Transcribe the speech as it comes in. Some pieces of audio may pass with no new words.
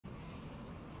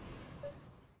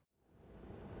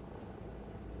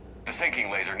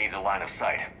sinking laser needs a line of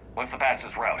sight. What's the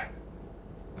fastest route?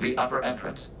 The upper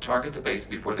entrance. Target the base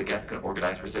before the Geth can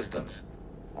organize resistance.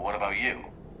 What about you?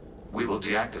 We will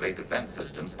deactivate defense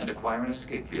systems and acquire an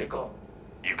escape vehicle.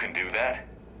 You can do that?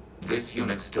 This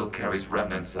unit still carries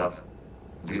remnants of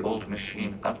the old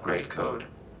machine upgrade code.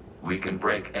 We can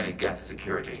break any Geth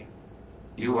security.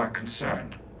 You are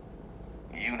concerned.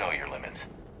 You know your limits.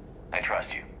 I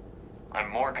trust you.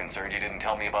 I'm more concerned you didn't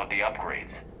tell me about the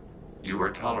upgrades. You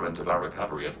were tolerant of our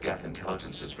recovery of Geth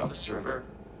intelligences from the server,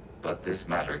 but this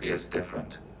matter is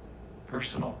different.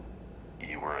 Personal.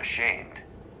 You were ashamed.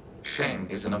 Shame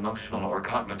is an emotional or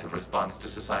cognitive response to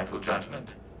societal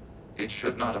judgment. It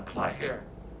should not apply here.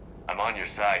 I'm on your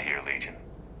side here, Legion.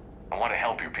 I want to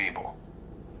help your people.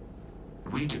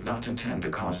 We did not intend to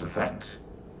cause offense.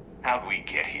 How'd we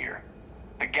get here?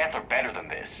 The Geth are better than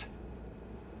this.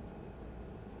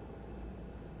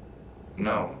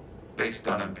 No. Based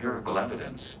on empirical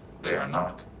evidence, they are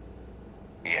not.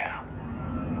 Yeah.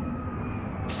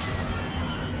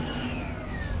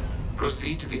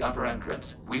 Proceed to the upper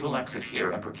entrance. We will exit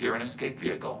here and procure an escape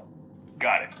vehicle.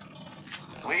 Got it.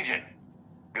 Legion,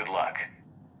 good luck.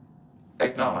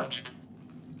 Acknowledged.